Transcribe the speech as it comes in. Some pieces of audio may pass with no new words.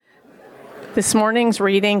This morning's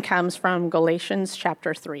reading comes from Galatians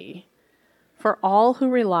chapter 3. For all who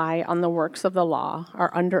rely on the works of the law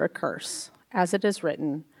are under a curse, as it is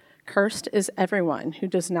written, "Cursed is everyone who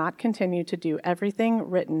does not continue to do everything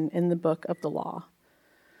written in the book of the law."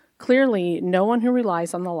 Clearly, no one who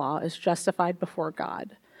relies on the law is justified before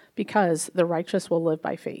God, because the righteous will live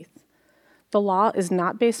by faith. The law is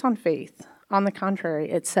not based on faith. On the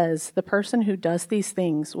contrary, it says, "The person who does these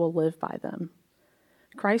things will live by them."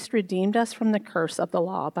 Christ redeemed us from the curse of the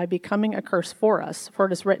law by becoming a curse for us, for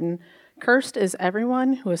it is written, "Cursed is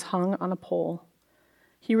everyone who is hung on a pole."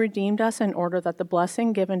 He redeemed us in order that the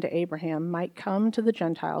blessing given to Abraham might come to the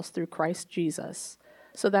Gentiles through Christ Jesus,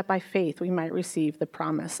 so that by faith we might receive the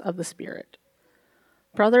promise of the Spirit.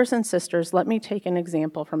 Brothers and sisters, let me take an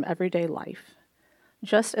example from everyday life.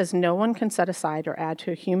 Just as no one can set aside or add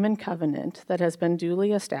to a human covenant that has been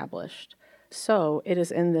duly established, so it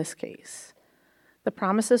is in this case. The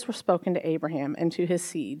promises were spoken to Abraham and to his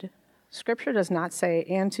seed. Scripture does not say,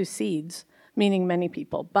 "and to seeds," meaning many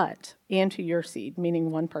people, but "and to your seed,"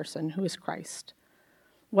 meaning one person, who is Christ.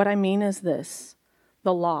 What I mean is this: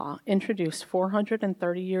 the law, introduced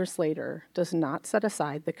 430 years later, does not set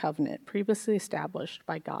aside the covenant previously established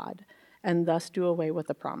by God and thus do away with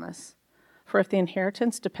the promise. For if the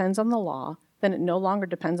inheritance depends on the law, then it no longer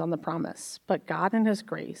depends on the promise, but God in his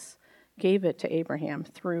grace gave it to Abraham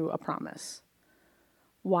through a promise.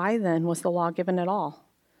 Why then was the law given at all?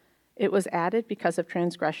 It was added because of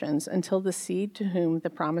transgressions until the seed to whom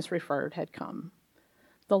the promise referred had come.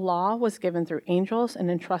 The law was given through angels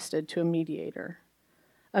and entrusted to a mediator.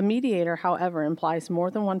 A mediator, however, implies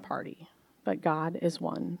more than one party, but God is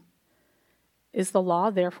one. Is the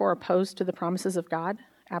law therefore opposed to the promises of God?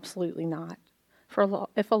 Absolutely not. For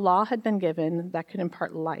if a law had been given that could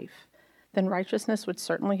impart life, then righteousness would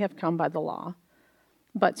certainly have come by the law.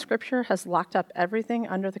 But Scripture has locked up everything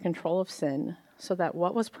under the control of sin, so that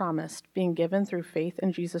what was promised, being given through faith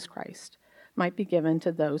in Jesus Christ, might be given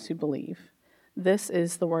to those who believe. This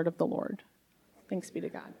is the word of the Lord. Thanks be to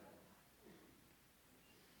God.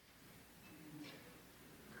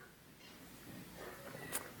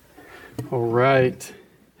 All right.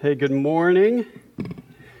 Hey, good morning.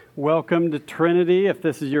 Welcome to Trinity. If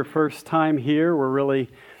this is your first time here, we're really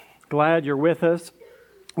glad you're with us.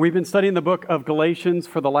 We've been studying the book of Galatians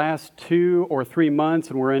for the last 2 or 3 months,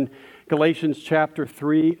 and we're in Galatians chapter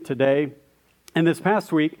 3 today. And this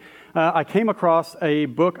past week, I came across a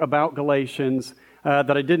book about Galatians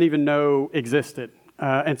that I didn't even know existed.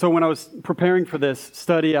 And so when I was preparing for this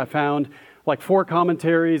study, I found like 4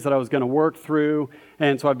 commentaries that I was going to work through,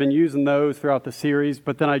 and so I've been using those throughout the series.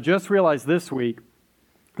 But then I just realized this week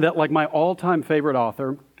that like my all-time favorite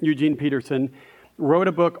author, Eugene Peterson, wrote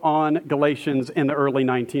a book on Galatians in the early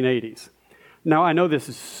 1980s. Now, I know this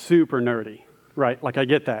is super nerdy, right? Like, I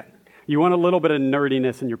get that. You want a little bit of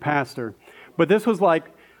nerdiness in your pastor. But this was like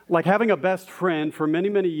having a best friend for many,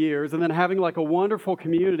 many years, and then having like a wonderful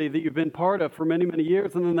community that you've been part of for many, many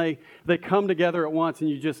years, and then they come together at once, and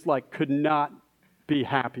you just like could not be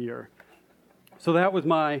happier. So that was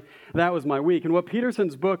my week. And what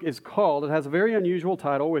Peterson's book is called, it has a very unusual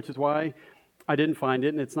title, which is why I didn't find it,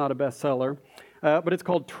 and it's not a bestseller. But it's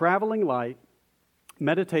called Traveling Light,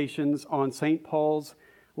 Meditations on St. Paul's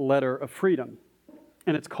Letter of Freedom.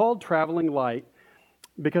 And it's called Traveling Light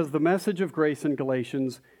because the message of grace in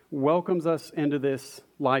Galatians welcomes us into this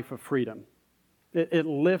life of freedom. It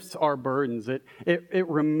lifts our burdens. It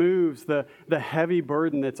removes the heavy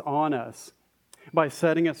burden that's on us by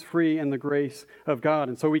setting us free in the grace of God.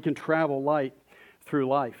 And so we can travel light through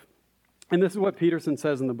life. And this is what Peterson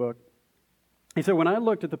says in the book. He said, "When I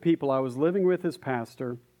looked at the people I was living with as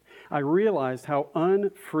pastor, I realized how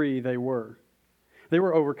unfree they were. They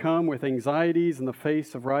were overcome with anxieties in the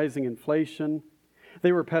face of rising inflation.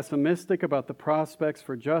 They were pessimistic about the prospects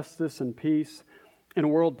for justice and peace in a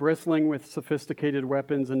world bristling with sophisticated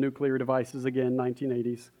weapons and nuclear devices, again,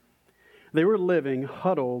 1980s. They were living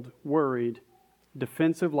huddled, worried,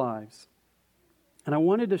 defensive lives. And I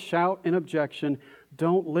wanted to shout in objection,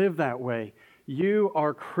 don't live that way. You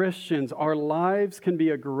are Christians. Our lives can be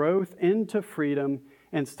a growth into freedom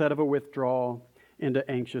instead of a withdrawal into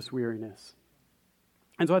anxious weariness."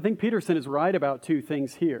 And so I think Peterson is right about 2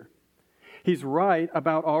 things here. He's right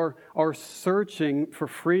about our searching for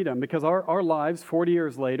freedom, because our lives 40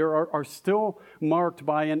 years later are still marked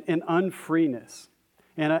by an unfreeness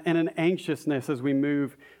and an anxiousness as we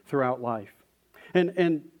move throughout life.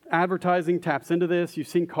 And advertising taps into this. You've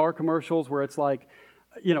seen car commercials where it's like,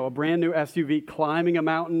 you know, a brand new SUV climbing a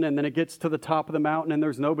mountain, and then it gets to the top of the mountain and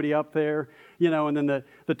there's nobody up there, you know, and then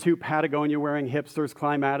the 2 Patagonia wearing hipsters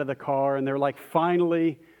climb out of the car and they're like,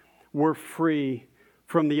 finally, we're free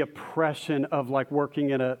from the oppression of like working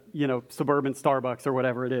in a, suburban Starbucks or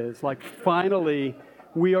whatever it is. Like finally,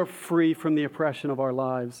 we are free from the oppression of our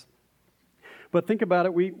lives. But think about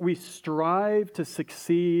it, we strive to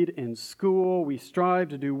succeed in school, we strive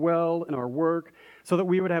to do well in our work so that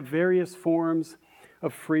we would have various forms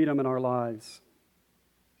of freedom in our lives.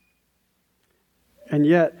 And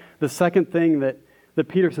yet, the second thing that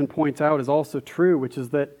Peterson points out is also true, which is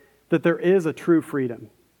that there is a true freedom.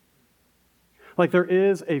 Like there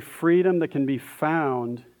is a freedom that can be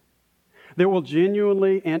found that will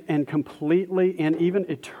genuinely and completely and even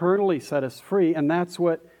eternally set us free. And that's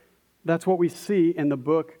what we see in the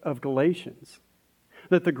book of Galatians.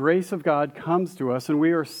 That the grace of God comes to us and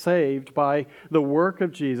we are saved by the work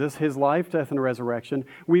of Jesus, His life, death, and resurrection.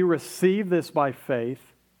 We receive this by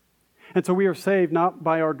faith. And so we are saved not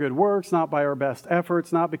by our good works, not by our best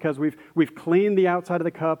efforts, not because we've cleaned the outside of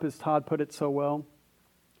the cup, as Todd put it so well,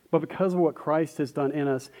 but because of what Christ has done in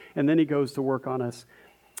us, and then He goes to work on us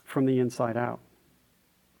from the inside out.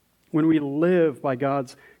 When we live by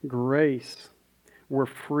God's grace, we're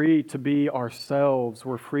free to be ourselves.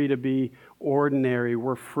 We're free to be ordinary.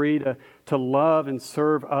 We're free to love and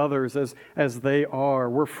serve others as they are.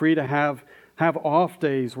 We're free to have off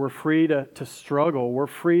days. We're free to struggle. We're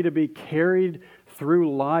free to be carried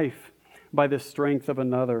through life by the strength of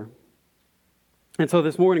another. And so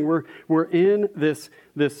this morning we're in this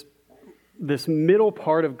middle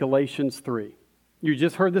part of Galatians 3. You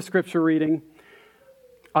just heard the scripture reading.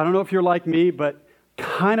 I don't know if you're like me, but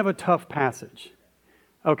kind of a tough passage.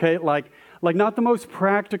 Okay, like not the most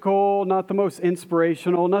practical, not the most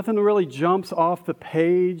inspirational, nothing really jumps off the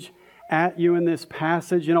page at you in this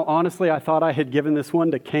passage. Honestly, I thought I had given this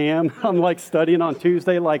one to Cam. I'm like studying on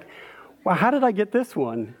Tuesday, like, wow, how did I get this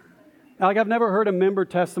one? Like, I've never heard a member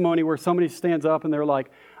testimony where somebody stands up and they're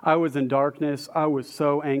like, I was in darkness, I was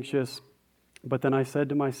so anxious, but then I said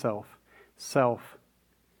to myself, self,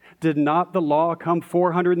 did not the law come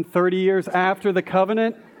 430 years after the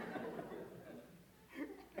covenant?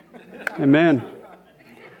 Amen.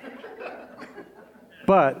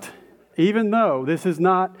 But even though this is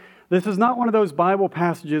not one of those Bible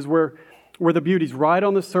passages where the beauty's right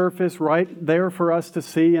on the surface, right there for us to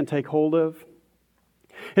see and take hold of,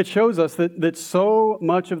 it shows us that so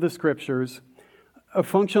much of the Scriptures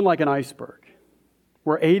function like an iceberg,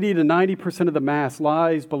 where 80 to 90% of the mass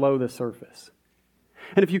lies below the surface.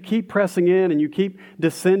 And if you keep pressing in and you keep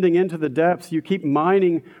descending into the depths, you keep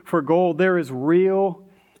mining for gold, there is real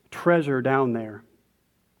treasure down there.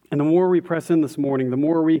 And the more we press in this morning, the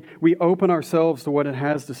more we open ourselves to what it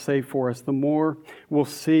has to say for us, the more we'll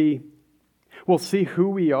see who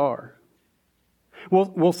we are.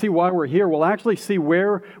 We'll see why we're here. We'll actually see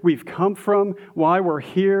where we've come from, why we're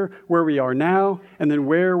here, where we are now, and then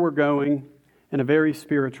where we're going in a very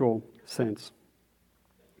spiritual sense.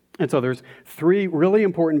 And so there's three really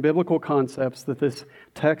important biblical concepts that this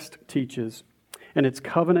text teaches, and it's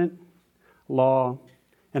covenant, law,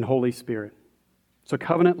 and Holy Spirit. So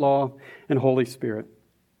covenant, law, and Holy Spirit.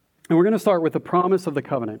 And we're going to start with the promise of the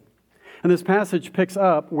covenant. And this passage picks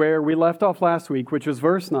up where we left off last week, which was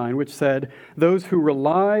verse 9, which said, those who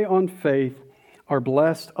rely on faith are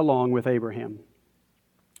blessed along with Abraham.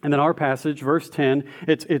 And then our passage, verse 10,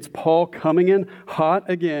 it's Paul coming in hot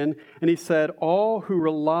again, and he said, all who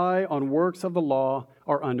rely on works of the law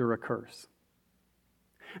are under a curse.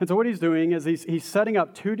 And so what he's doing is he's setting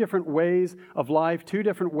up two different ways of life, two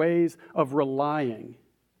different ways of relying.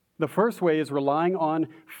 The first way is relying on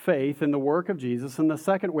faith in the work of Jesus, and the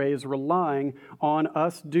second way is relying on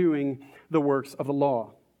us doing the works of the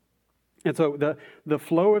law. And so the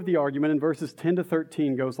flow of the argument in verses 10 to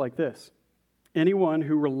 13 goes like this. Anyone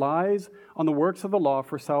who relies on the works of the law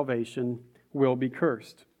for salvation will be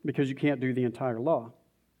cursed, because you can't do the entire law.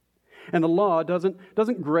 And the law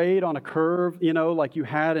doesn't grade on a curve, like you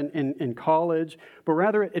had in college, but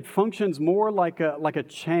rather it functions more like a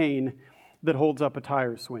chain that holds up a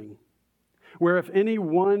tire swing. Where if any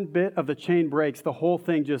one bit of the chain breaks, the whole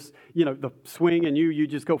thing just, the swing and you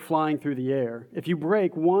just go flying through the air. If you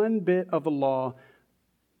break one bit of the law,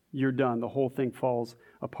 you're done. The whole thing falls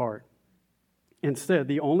apart. Instead,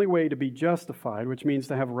 the only way to be justified, which means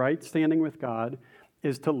to have right standing with God,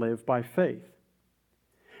 is to live by faith.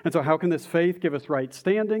 And so how can this faith give us right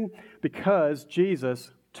standing? Because Jesus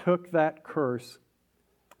took that curse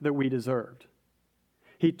that we deserved.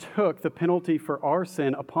 He took the penalty for our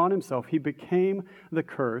sin upon himself. He became the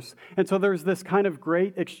curse. And so there's this kind of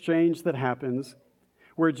great exchange that happens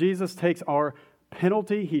where Jesus takes our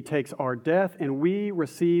penalty, he takes our death, and we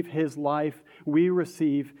receive his life. We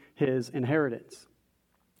receive his inheritance.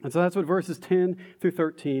 And so that's what verses 10 through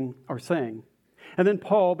 13 are saying. And then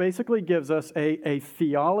Paul basically gives us a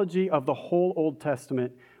theology of the whole Old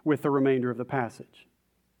Testament with the remainder of the passage.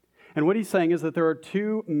 And what he's saying is that there are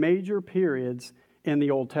two major periods in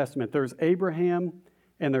the Old Testament. There's Abraham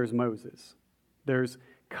and there's Moses. There's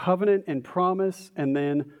covenant and promise and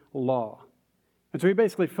then law. And so he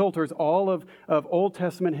basically filters all of Old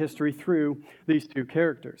Testament history through these two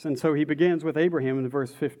characters. And so he begins with Abraham in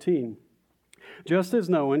verse 15. Just as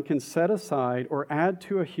no one can set aside or add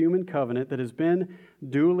to a human covenant that has been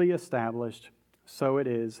duly established, so it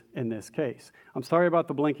is in this case. I'm sorry about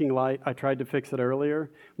the blinking light. I tried to fix it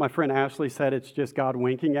earlier. My friend Ashley said it's just God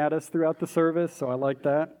winking at us throughout the service, so I like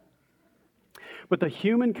that. But the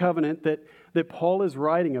human covenant that Paul is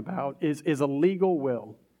writing about is a legal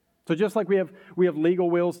will. So just like we have legal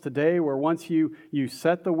wills today, where once you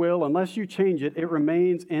set the will, unless you change it, it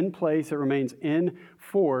remains in place, it remains in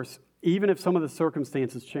force, even if some of the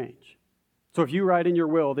circumstances change. So if you write in your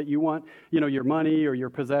will that you want, your money or your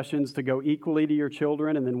possessions to go equally to your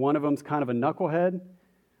children, and then one of them's kind of a knucklehead,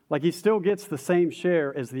 like he still gets the same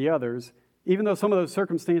share as the others, even though some of those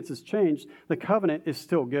circumstances changed, the covenant is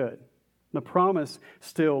still good. The promise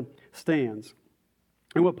still stands.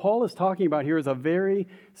 And what Paul is talking about here is a very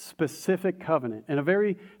specific covenant and a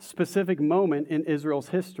very specific moment in Israel's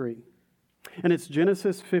history. And it's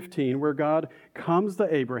Genesis 15, where God comes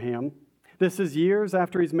to Abraham. This is years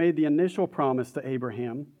after he's made the initial promise to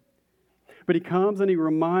Abraham. But he comes and he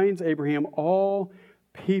reminds Abraham, all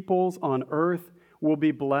peoples on earth will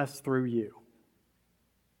be blessed through you.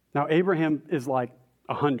 Now, Abraham is like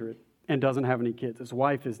 100 and doesn't have any kids. His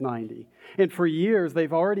wife is 90. And for years,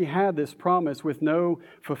 they've already had this promise with no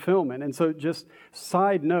fulfillment. And so just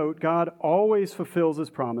side note, God always fulfills his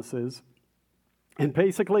promises, and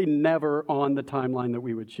basically never on the timeline that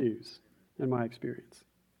we would choose, in my experience.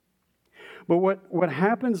 But what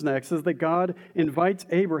happens next is that God invites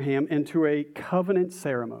Abraham into a covenant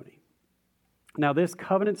ceremony. Now, this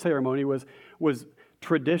covenant ceremony was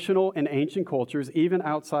traditional in ancient cultures, even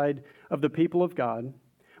outside of the people of God.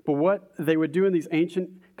 But what they would do in these ancient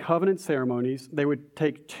covenant ceremonies, they would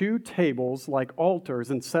take two tables like altars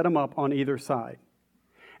and set them up on either side.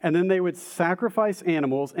 And then they would sacrifice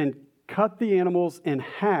animals and cut the animals in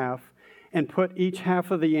half and put each half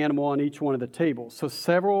of the animal on each one of the tables. So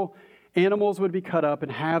several animals would be cut up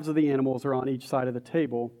and halves of the animals are on each side of the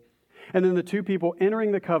table. And then the two people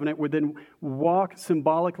entering the covenant would then walk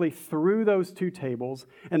symbolically through those two tables.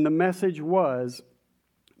 And the message was,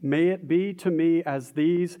 may it be to me as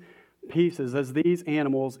these pieces, as these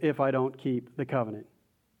animals, if I don't keep the covenant.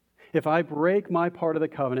 If I break my part of the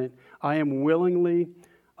covenant, I am willingly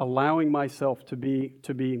allowing myself to be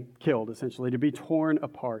killed, essentially, to be torn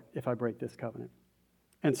apart if I break this covenant.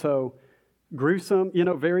 And so, gruesome,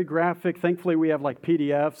 very graphic. Thankfully, we have like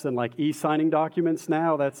PDFs and like e-signing documents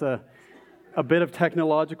now. That's a bit of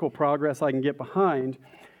technological progress I can get behind.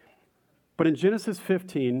 But in Genesis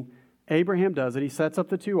 15, Abraham does it. He sets up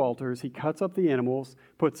the two altars. He cuts up the animals,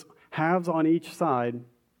 puts halves on each side,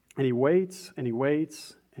 and he waits, and he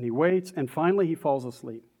waits, and he waits, and finally he falls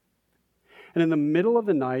asleep. And in the middle of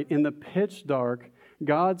the night, in the pitch dark,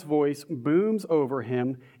 God's voice booms over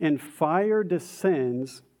him, and fire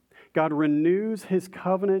descends. God renews his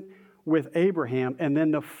covenant with Abraham, and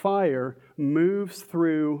then the fire moves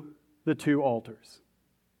through the two altars.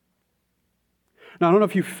 Now, I don't know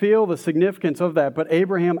if you feel the significance of that, but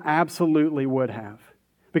Abraham absolutely would have,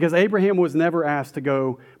 because Abraham was never asked to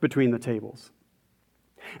go between the tables.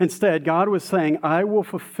 Instead, God was saying, I will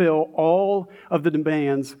fulfill all of the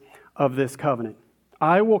demands of this covenant.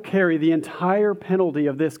 I will carry the entire penalty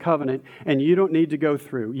of this covenant, and you don't need to go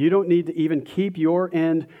through. You don't need to even keep your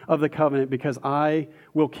end of the covenant, because I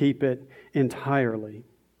will keep it entirely.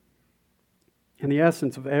 And the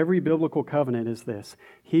essence of every biblical covenant is this: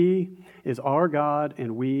 He is our God,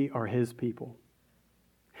 and we are His people.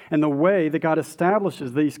 And the way that God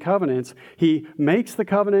establishes these covenants, He makes the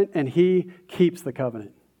covenant and He keeps the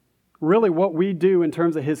covenant. Really, what we do in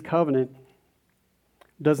terms of His covenant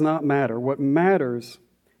does not matter. What matters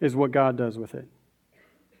is what God does with it.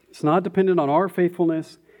 It's not dependent on our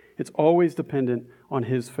faithfulness. It's always dependent on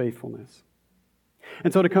His faithfulness.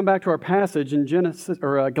 And so to come back to our passage in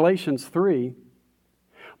Galatians 3,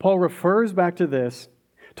 Paul refers back to this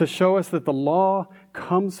to show us that the law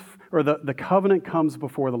comes, or the covenant comes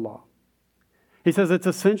before the law. He says it's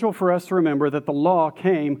essential for us to remember that the law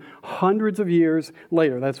came hundreds of years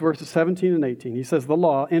later. That's verses 17 and 18. He says the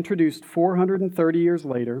law, introduced 430 years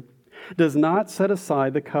later, does not set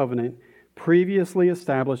aside the covenant previously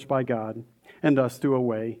established by God and thus do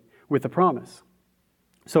away with the promise.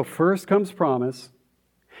 So first comes promise,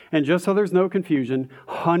 and just so there's no confusion,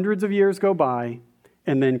 hundreds of years go by,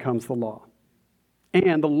 and then comes the law.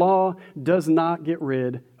 And the law does not get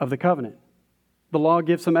rid of the covenant. The law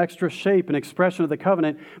gives some extra shape and expression of the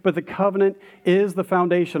covenant, but the covenant is the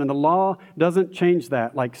foundation, and the law doesn't change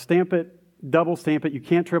that. Like stamp it, double stamp it. You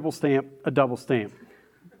can't triple stamp a double stamp.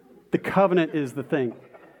 The covenant is the thing.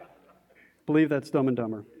 Believe that's Dumb and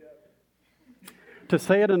Dumber. To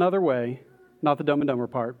say it another way, not the Dumb and Dumber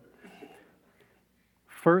part,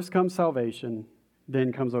 first comes salvation,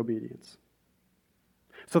 then comes obedience.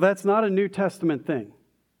 So that's not a New Testament thing.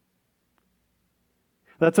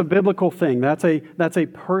 That's a biblical thing. That's a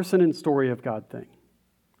person and story of God thing.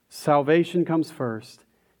 Salvation comes first,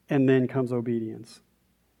 and then comes obedience.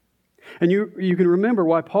 And you can remember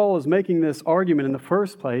why Paul is making this argument in the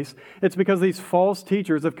first place. It's because these false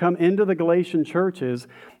teachers have come into the Galatian churches,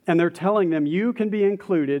 and they're telling them you can be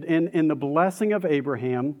included in the blessing of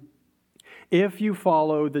Abraham if you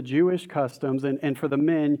follow the Jewish customs, and for the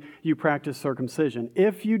men, you practice circumcision.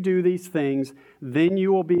 If you do these things, then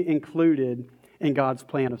you will be included in God's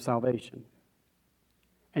plan of salvation.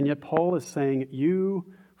 And yet Paul is saying,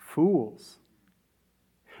 you fools.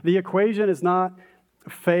 The equation is not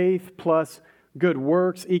faith plus good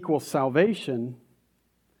works equals salvation.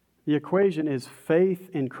 The equation is faith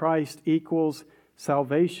in Christ equals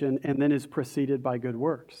salvation and then is preceded by good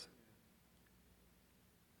works.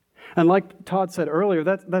 And like Todd said earlier,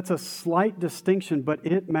 that's a slight distinction, but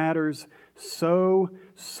it matters so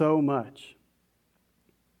much.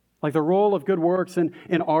 Like the role of good works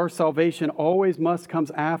in our salvation always must come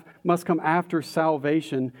after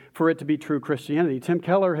salvation for it to be true Christianity. Tim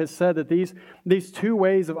Keller has said that these two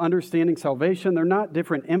ways of understanding salvation, they're not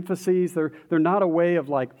different emphases. They're not a way of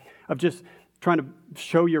just trying to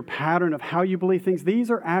show your pattern of how you believe things.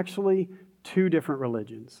 These are actually two different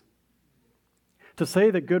religions. To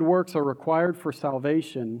say that good works are required for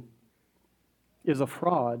salvation is a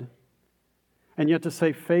fraud. And yet to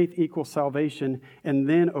say faith equals salvation and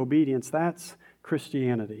then obedience, that's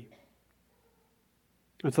Christianity.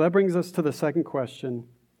 And so that brings us to the second question,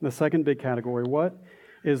 the second big category. What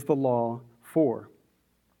is the law for?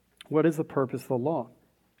 What is the purpose of the law?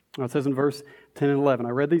 Well, it says in verse 10 and 11, I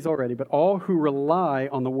read these already, but all who rely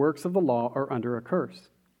on the works of the law are under a curse.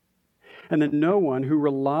 And that no one who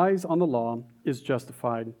relies on the law is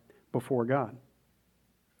justified before God.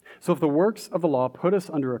 So if the works of the law put us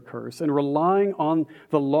under a curse and relying on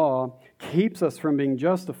the law keeps us from being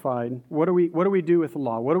justified, what do we do with the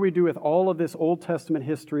law? What do we do with all of this Old Testament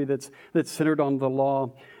history that's centered on the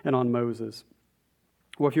law and on Moses?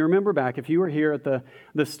 Well, if you remember back, if you were here at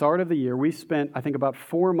the start of the year, we spent, I think, about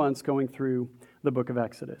 4 months going through the book of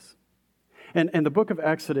Exodus. And the book of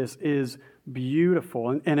Exodus is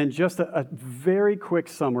beautiful. And in just a very quick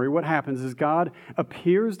summary, what happens is God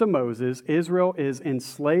appears to Moses. Israel is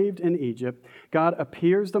enslaved in Egypt. God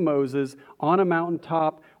appears to Moses on a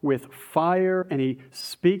mountaintop with fire, and he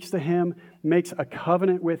speaks to him, makes a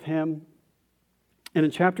covenant with him. And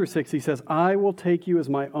in chapter 6, he says, I will take you as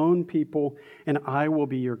my own people, and I will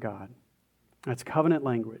be your God. That's covenant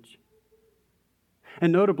language.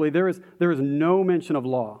 And notably, there is no mention of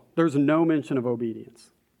law. There's no mention of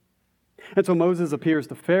obedience. And so Moses appears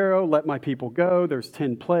to Pharaoh, let my people go. There's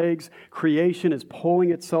 10 plagues. Creation is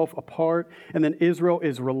pulling itself apart. And then Israel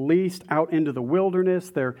is released out into the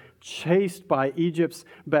wilderness. They're chased by Egypt's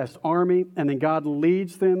best army. And then God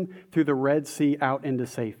leads them through the Red Sea out into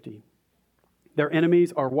safety. Their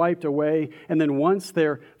enemies are wiped away. And then once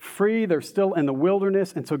they're free, they're still in the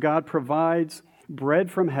wilderness. And so God provides bread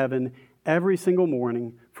from heaven every single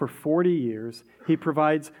morning for 40 years. He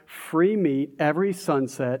provides free meat every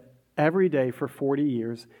sunset, every day for 40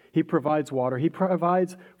 years. He provides water. He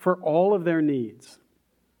provides for all of their needs.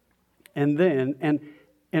 And then,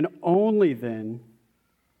 and only then,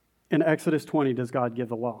 in Exodus 20 does God give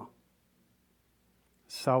the law.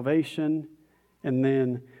 Salvation and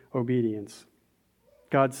then obedience.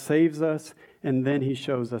 God saves us and then he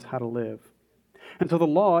shows us how to live. And so the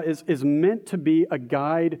law is meant to be a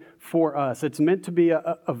guide for us. It's meant to be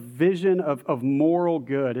a vision of moral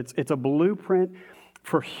good. It's a blueprint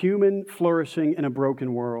for human flourishing in a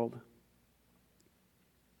broken world.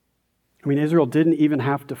 I mean, Israel didn't even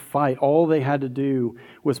have to fight. All they had to do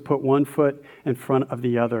was put one foot in front of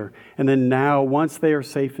the other. And then now, once they are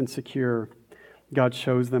safe and secure, God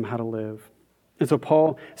shows them how to live. And so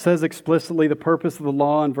Paul says explicitly the purpose of the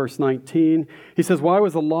law in verse 19. He says, why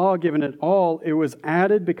was the law given at all? It was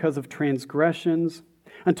added because of transgressions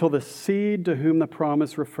until the seed to whom the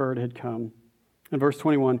promise referred had come. In verse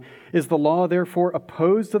 21, is the law therefore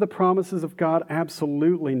opposed to the promises of God?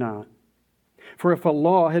 Absolutely not. For if a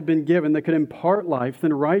law had been given that could impart life,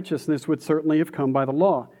 then righteousness would certainly have come by the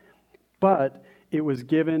law. But it was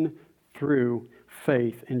given through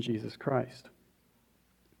faith in Jesus Christ.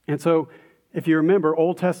 And so, if you remember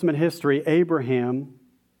Old Testament history, Abraham,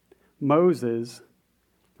 Moses,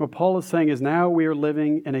 what Paul is saying is now we are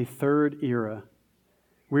living in a third era.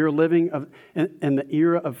 We are living in the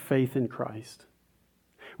era of faith in Christ.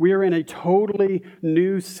 We are in a totally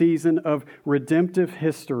new season of redemptive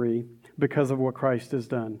history because of what Christ has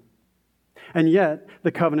done. And yet,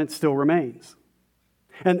 the covenant still remains.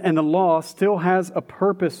 And the law still has a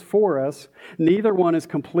purpose for us. Neither one is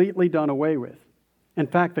completely done away with. In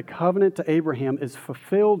fact, the covenant to Abraham is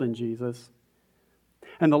fulfilled in Jesus.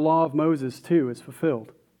 And the law of Moses, too, is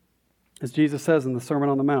fulfilled. As Jesus says in the Sermon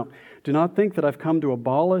on the Mount, "Do not think that I've come to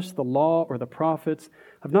abolish the law or the prophets.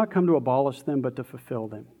 I've not come to abolish them, but to fulfill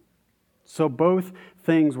them." So both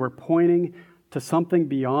things were pointing to something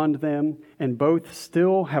beyond them, and both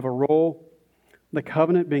still have a role. The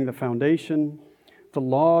covenant being the foundation, the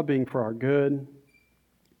law being for our good.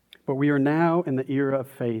 But we are now in the era of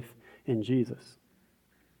faith in Jesus.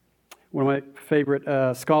 One of my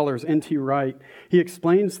favorite scholars, N.T. Wright, he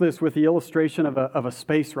explains this with the illustration of a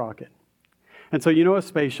space rocket. And so you know a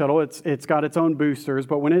space shuttle, it's got its own boosters,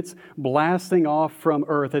 but when it's blasting off from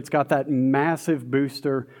Earth, it's got that massive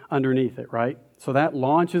booster underneath it, right? So that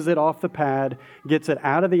launches it off the pad, gets it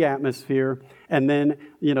out of the atmosphere, and then,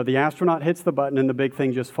 the astronaut hits the button and the big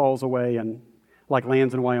thing just falls away and like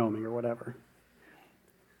lands in Wyoming or whatever.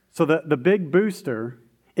 So the big booster,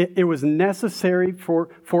 it was necessary for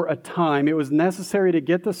a time. It was necessary to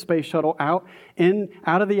get the space shuttle out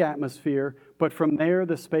of the atmosphere, but from there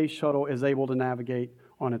the space shuttle is able to navigate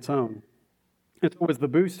on its own. And so was the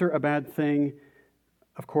booster a bad thing?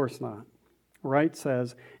 Of course not. Wright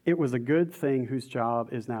says, it was a good thing whose job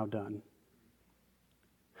is now done.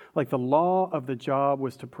 Like the law of the job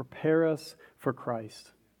was to prepare us for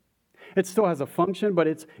Christ. It still has a function, but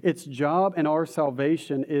its job and our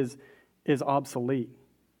salvation is obsolete.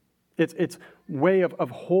 Its way of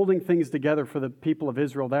holding things together for the people of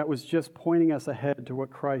Israel, that was just pointing us ahead to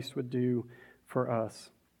what Christ would do for us.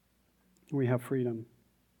 We have freedom.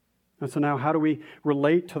 And so now how do we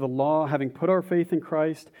relate to the law, having put our faith in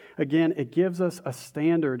Christ? Again, it gives us a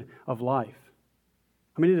standard of life.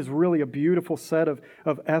 I mean, it is really a beautiful set of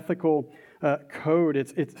ethical code.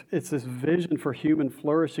 It's this vision for human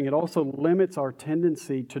flourishing. It also limits our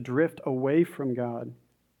tendency to drift away from God.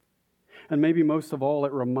 And maybe most of all,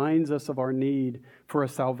 it reminds us of our need for a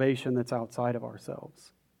salvation that's outside of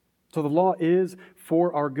ourselves. So the law is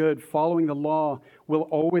for our good. Following the law will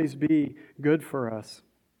always be good for us.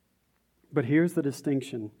 But here's the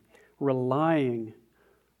distinction. Relying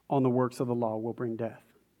on the works of the law will bring death.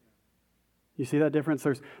 You see that difference?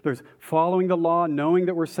 There's following the law, knowing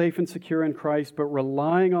that we're safe and secure in Christ, but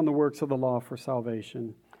relying on the works of the law for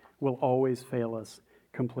salvation will always fail us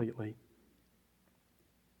completely.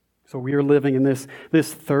 So we are living in this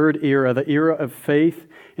third era, the era of faith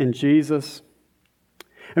in Jesus.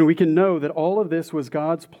 And we can know that all of this was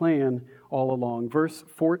God's plan all along. Verse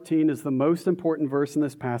 14 is the most important verse in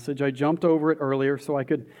this passage. I jumped over it earlier so I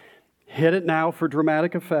could hit it now for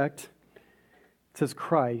dramatic effect. It says,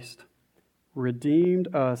 Christ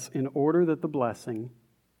redeemed us in order that the blessing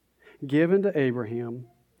given to Abraham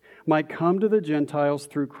might come to the Gentiles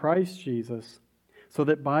through Christ Jesus, so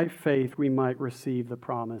that by faith we might receive the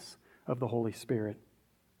promise of the Holy Spirit.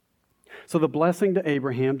 So the blessing to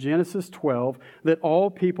Abraham, Genesis 12, that all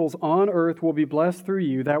peoples on earth will be blessed through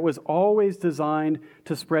you, that was always designed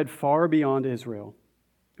to spread far beyond Israel.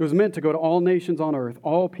 It was meant to go to all nations on earth,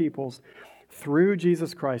 all peoples, through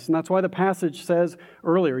Jesus Christ. And that's why the passage says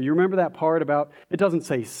earlier, you remember that part about, it doesn't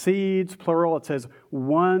say seeds, plural, it says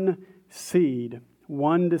one seed,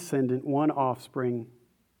 one descendant, one offspring,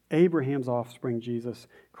 Abraham's offspring, Jesus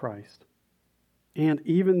Christ. And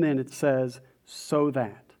even then it says, so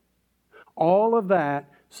that. All of that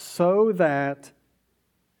so that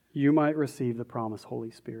you might receive the promised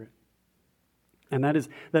Holy Spirit. And that is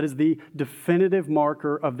the definitive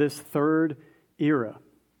marker of this third era.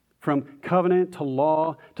 From covenant to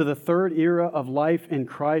law to the third era of life in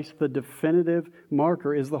Christ, the definitive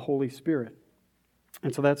marker is the Holy Spirit.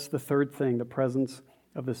 And so that's the third thing, the presence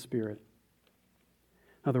of the Spirit.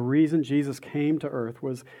 Now, the reason Jesus came to earth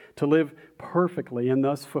was to live perfectly and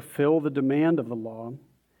thus fulfill the demand of the law,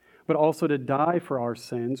 but also to die for our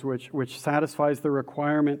sins, which satisfies the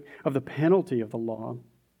requirement of the penalty of the law.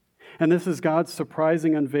 And this is God's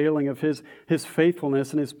surprising unveiling of His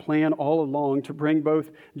faithfulness and His plan all along to bring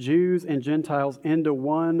both Jews and Gentiles into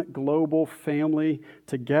one global family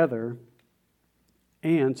together,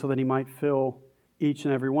 and so that He might fill each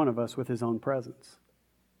and every one of us with His own presence,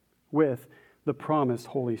 with the promised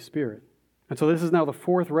Holy Spirit. And so this is now the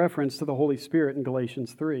fourth reference to the Holy Spirit in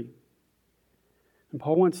Galatians 3. And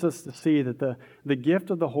Paul wants us to see that the gift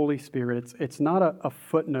of the Holy Spirit, it's not a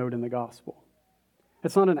footnote in the gospel.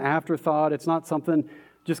 It's not an afterthought. It's not something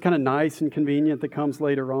just kind of nice and convenient that comes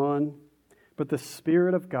later on. But the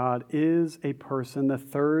Spirit of God is a person, the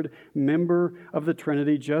third member of the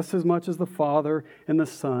Trinity, just as much as the Father and the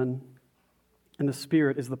Son. And the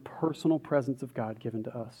Spirit is the personal presence of God given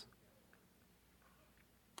to us.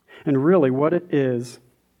 And really what it is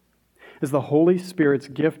the Holy Spirit's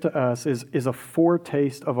gift to us is a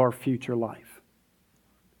foretaste of our future life.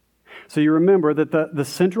 So you remember that the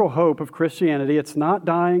central hope of Christianity, it's not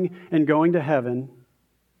dying and going to heaven,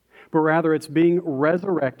 but rather it's being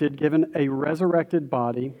resurrected, given a resurrected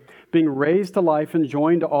body, being raised to life and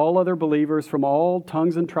joined to all other believers from all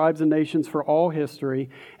tongues and tribes and nations for all history,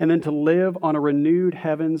 and then to live on a renewed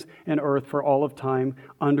heavens and earth for all of time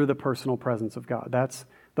under the personal presence of God. That's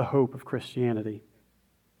the hope of Christianity.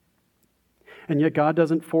 And yet God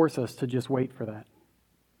doesn't force us to just wait for that.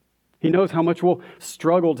 He knows how much we'll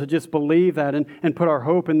struggle to just believe that and put our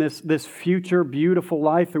hope in this future beautiful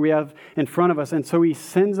life that we have in front of us. And so He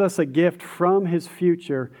sends us a gift from His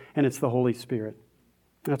future, and it's the Holy Spirit.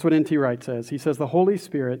 That's what N.T. Wright says. He says the Holy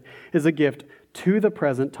Spirit is a gift to the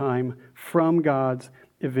present time from God's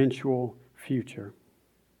eventual future.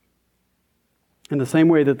 In the same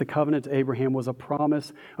way that the covenant to Abraham was a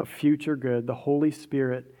promise of future good, the Holy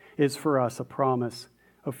Spirit is for us a promise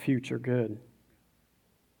of future good.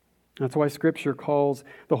 That's why Scripture calls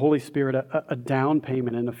the Holy Spirit a down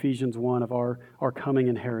payment in Ephesians 1 of our coming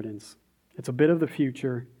inheritance. It's a bit of the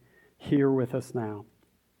future here with us now.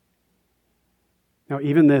 Now,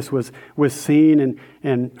 even this was seen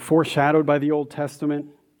and foreshadowed by the Old Testament,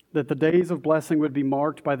 that the days of blessing would be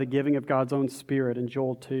marked by the giving of God's own Spirit in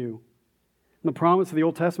Joel 2. And the promise of the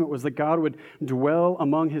Old Testament was that God would dwell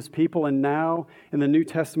among His people, and now in the New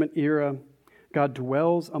Testament era, God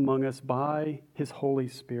dwells among us by His Holy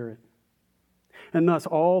Spirit. And thus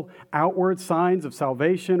all outward signs of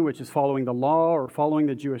salvation, which is following the law or following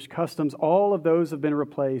the Jewish customs, all of those have been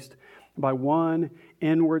replaced by one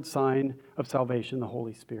inward sign of salvation, the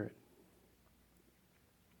Holy Spirit.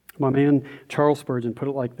 My man Charles Spurgeon put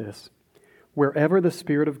it like this: wherever the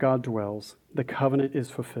Spirit of God dwells, the covenant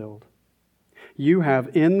is fulfilled. You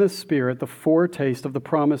have in the Spirit the foretaste of the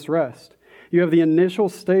promised rest. You have the initial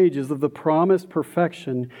stages of the promised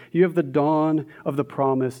perfection. You have the dawn of the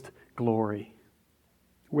promised glory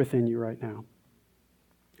within you right now.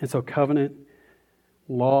 And so covenant,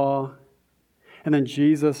 law, and then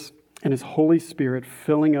Jesus and His Holy Spirit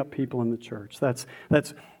filling up people in the church. That's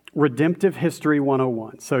redemptive history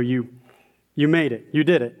 101. So you made it. You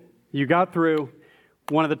did it. You got through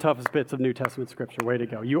one of the toughest bits of New Testament Scripture. Way to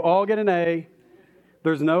go. You all get an A.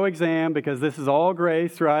 There's no exam because this is all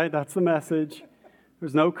grace, right? That's the message.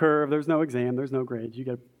 There's no curve. There's no exam. There's no grade.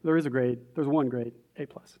 There is a grade. There's one grade. A+.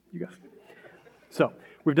 You got it. So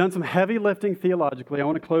we've done some heavy lifting theologically. I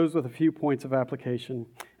want to close with a few points of application,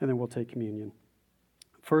 and then we'll take communion.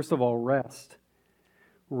 First of all, rest.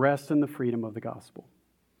 Rest in the freedom of the gospel.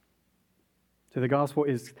 So the gospel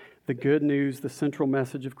is the good news, the central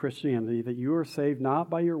message of Christianity, that you are saved not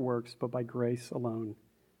by your works, but by grace alone,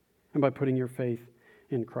 and by putting your faith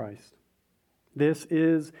in Christ. This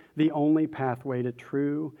is the only pathway to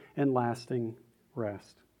true and lasting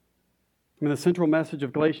rest. I mean, the central message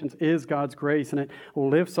of Galatians is God's grace, and it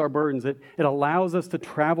lifts our burdens. It allows us to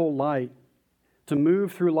travel light, to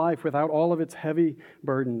move through life without all of its heavy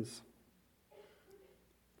burdens.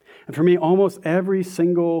 And for me, almost every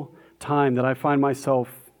single time that I find myself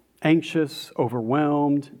anxious,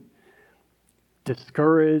 overwhelmed,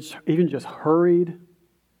 discouraged, even just hurried,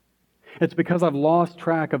 it's because I've lost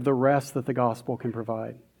track of the rest that the gospel can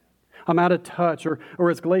provide. I'm out of touch, or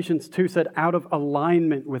as Galatians 2 said, out of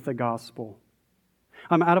alignment with the gospel.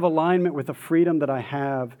 I'm out of alignment with the freedom that I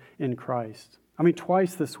have in Christ. I mean,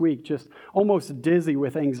 twice this week, just almost dizzy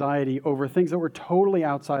with anxiety over things that were totally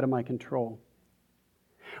outside of my control.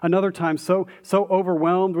 Another time, so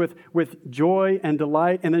overwhelmed with joy and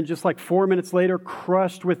delight, and then just like 4 minutes later,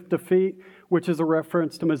 crushed with defeat, which is a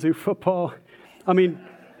reference to Mizzou football. I mean,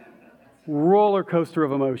 roller coaster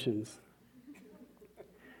of emotions.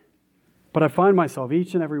 But I find myself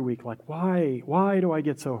each and every week like, why do I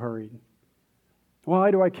get so hurried?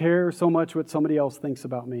 Why do I care so much what somebody else thinks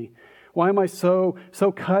about me? Why am I so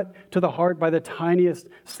cut to the heart by the tiniest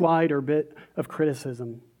slide or bit of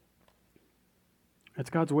criticism? It's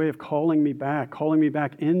God's way of calling me back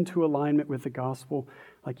into alignment with the gospel.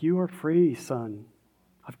 Like, you are free, son.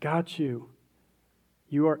 I've got you.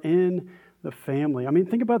 You are in the family. I mean,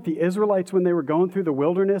 think about the Israelites when they were going through the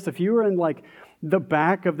wilderness. If you were in like the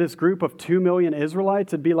back of this group of 2 million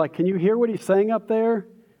Israelites, it'd be like, can you hear what he's saying up there?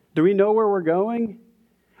 Do we know where we're going?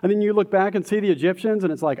 And then you look back and see the Egyptians,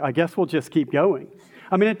 and it's like, I guess we'll just keep going.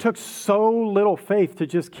 I mean, it took so little faith to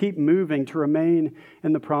just keep moving, to remain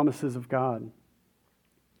in the promises of God.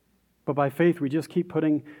 But by faith, we just keep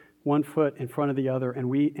putting one foot in front of the other, and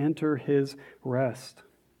we enter His rest.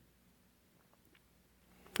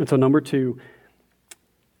 And so number 2,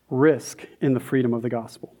 risk in the freedom of the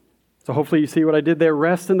gospel. So hopefully you see what I did there.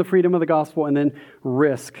 Rest in the freedom of the gospel, and then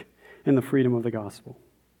risk in the freedom of the gospel.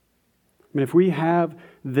 I mean, if we have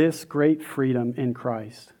this great freedom in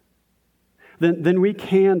Christ, then we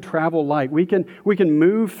can travel light. We can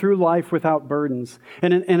move through life without burdens.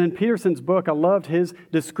 And in Peterson's book, I loved his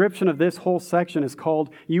description of this whole section. Is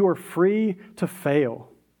called, "You are free to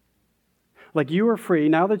fail." Like, you are free,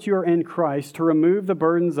 now that you are in Christ, to remove the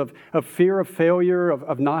burdens of fear of failure,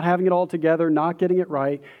 of not having it all together, not getting it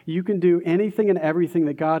right. You can do anything and everything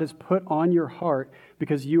that God has put on your heart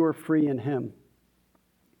because you are free in Him.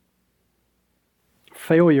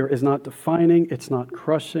 Failure is not defining, it's not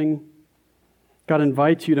crushing. God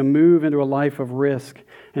invites you to move into a life of risk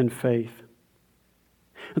and faith.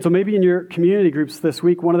 And so maybe in your community groups this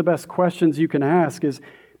week, one of the best questions you can ask is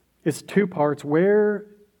 2 parts. Where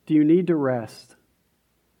do you need to rest?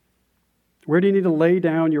 Where do you need to lay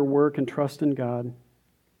down your work and trust in God?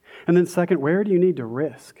 And then second, where do you need to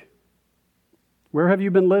risk? Where have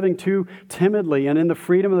you been living too timidly, and in the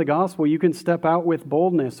freedom of the gospel you can step out with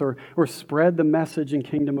boldness or spread the message and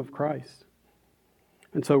kingdom of Christ?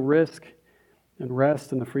 And so risk and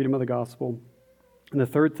rest in the freedom of the gospel. And the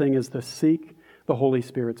third thing is to seek the Holy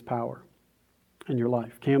Spirit's power in your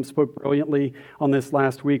life. Cam spoke brilliantly on this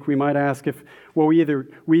last week. We might ask we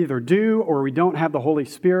either do or we don't have the Holy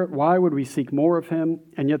Spirit. Why would we seek more of Him?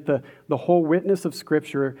 And yet the whole witness of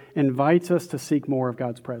Scripture invites us to seek more of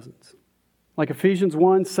God's presence. Like Ephesians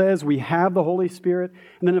 1 says, we have the Holy Spirit.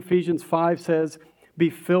 And then Ephesians 5 says, be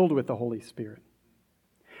filled with the Holy Spirit.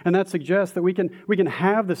 And that suggests that we can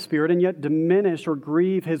have the Spirit and yet diminish or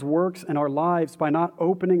grieve His works in our lives by not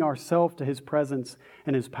opening ourselves to His presence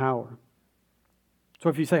and His power. So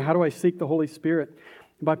if you say, how do I seek the Holy Spirit?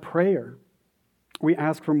 By prayer. We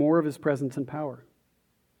ask for more of His presence and power.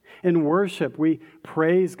 In worship, we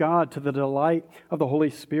praise God to the delight of the Holy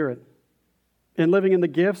Spirit. In living in the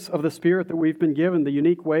gifts of the Spirit that we've been given, the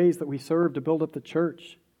unique ways that we serve to build up the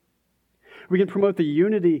church. We can promote the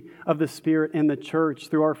unity of the Spirit in the church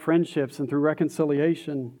through our friendships and through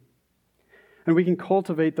reconciliation. And we can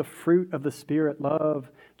cultivate the fruit of the Spirit: love,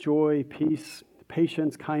 joy, peace,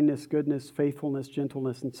 patience, kindness, goodness, faithfulness,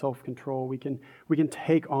 gentleness, and self-control. We can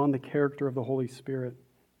take on the character of the Holy Spirit.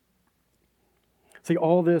 See,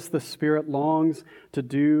 all this the Spirit longs to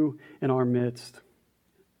do in our midst.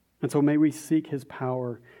 And so may we seek His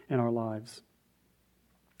power in our lives.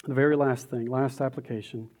 The very last thing, last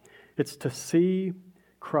application, it's to see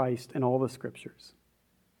Christ in all the Scriptures.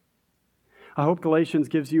 I hope Galatians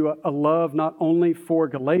gives you a love not only for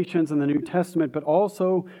Galatians and the New Testament, but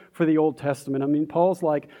also for the Old Testament. I mean, Paul's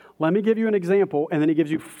like, let me give you an example, and then he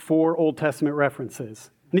gives you 4 Old Testament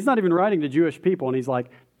references. And he's not even writing to Jewish people, and he's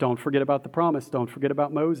like, don't forget about the promise, don't forget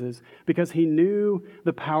about Moses, because he knew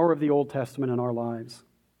the power of the Old Testament in our lives.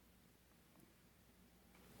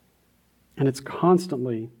 And it's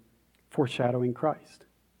constantly foreshadowing Christ.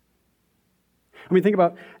 I mean, think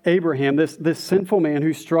about Abraham, this sinful man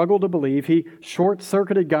who struggled to believe. He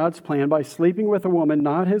short-circuited God's plan by sleeping with a woman,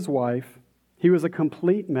 not his wife. He was a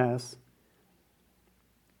complete mess.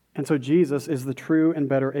 And so Jesus is the true and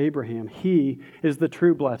better Abraham. He is the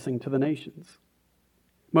true blessing to the nations.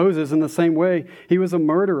 Moses, in the same way, he was a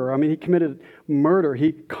murderer. I mean, he committed murder.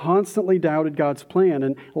 He constantly doubted God's plan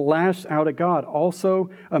and lashed out at God. Also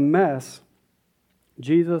a mess.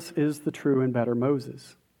 Jesus is the true and better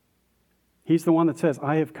Moses. He's the one that says,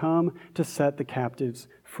 I have come to set the captives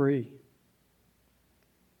free.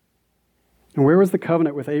 And where was the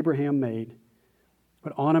covenant with Abraham made?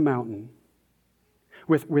 But on a mountain,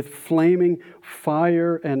 with flaming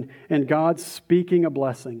fire and God speaking a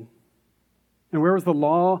blessing. And where was the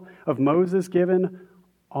law of Moses given?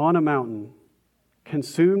 On a mountain,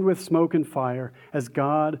 consumed with smoke and fire, as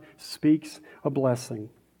God speaks a blessing.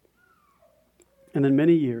 And in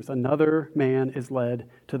many years, another man is led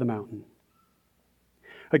to the mountain.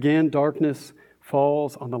 Again, darkness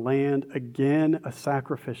falls on the land. Again, a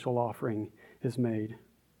sacrificial offering is made.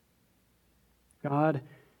 God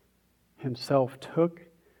Himself took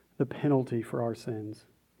the penalty for our sins.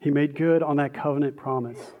 He made good on that covenant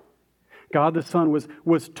promise. God the Son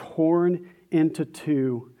was torn into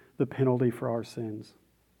 2 the penalty for our sins.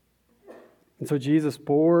 And so Jesus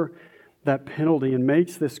bore that penalty and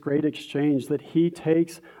makes this great exchange that He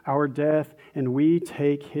takes our death and we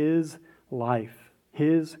take His life.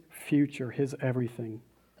 his future, his everything.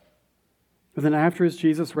 But then after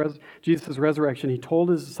Jesus' resurrection, he told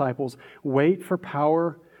his disciples, wait for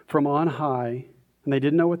power from on high. And they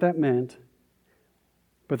didn't know what that meant.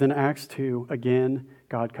 But then Acts 2, again,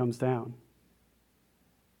 God comes down.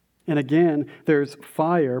 And again, there's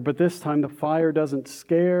fire, but this time the fire doesn't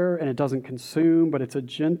scare and it doesn't consume, but it's a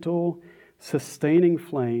gentle, sustaining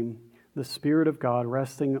flame, the Spirit of God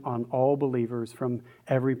resting on all believers from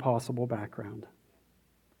every possible background.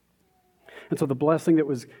 And so the blessing that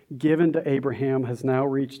was given to Abraham has now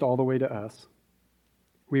reached all the way to us.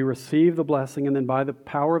 We receive the blessing, and then by the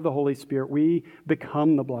power of the Holy Spirit, we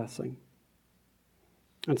become the blessing.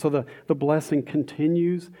 And so the blessing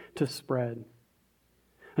continues to spread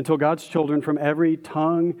until God's children from every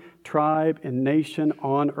tongue, tribe, and nation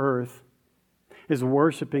on earth is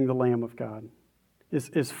worshiping the Lamb of God,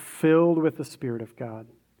 is filled with the Spirit of God,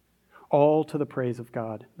 all to the praise of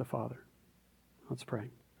God the Father. Let's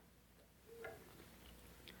pray.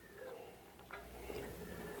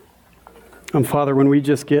 Father, when we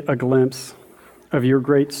just get a glimpse of your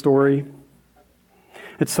great story,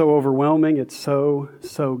 it's so overwhelming, it's so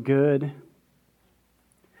good.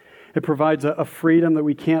 It provides a freedom that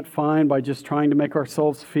we can't find by just trying to make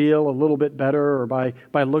ourselves feel a little bit better or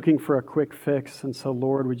by looking for a quick fix. And so,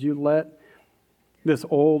 Lord, would you let this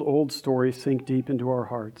old story sink deep into our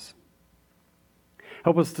hearts?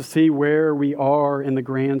 Help us to see where we are in the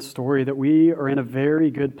grand story, that we are in a very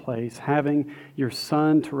good place, having your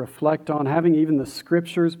Son to reflect on, having even the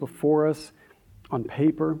Scriptures before us on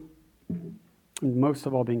paper, and most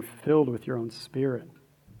of all, being filled with your own Spirit.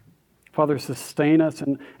 Father, sustain us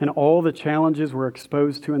in all the challenges we're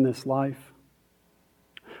exposed to in this life.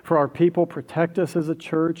 For our people, protect us as a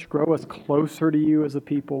church, grow us closer to you as a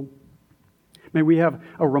people. May we have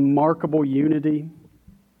a remarkable unity,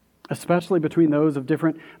 especially between those of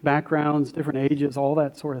different backgrounds, different ages, all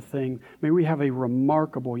that sort of thing. May we have a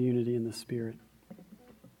remarkable unity in the Spirit.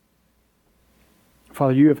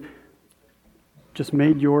 Father, you have just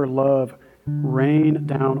made your love rain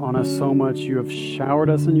down on us so much. You have showered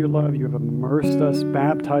us in your love. You have immersed us,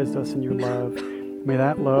 baptized us in your love. May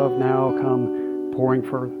that love now come pouring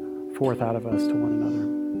forth out of us to one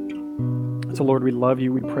another. So, Lord, we love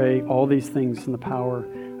you. We pray all these things in the power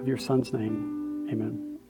of your Son's name. Amen.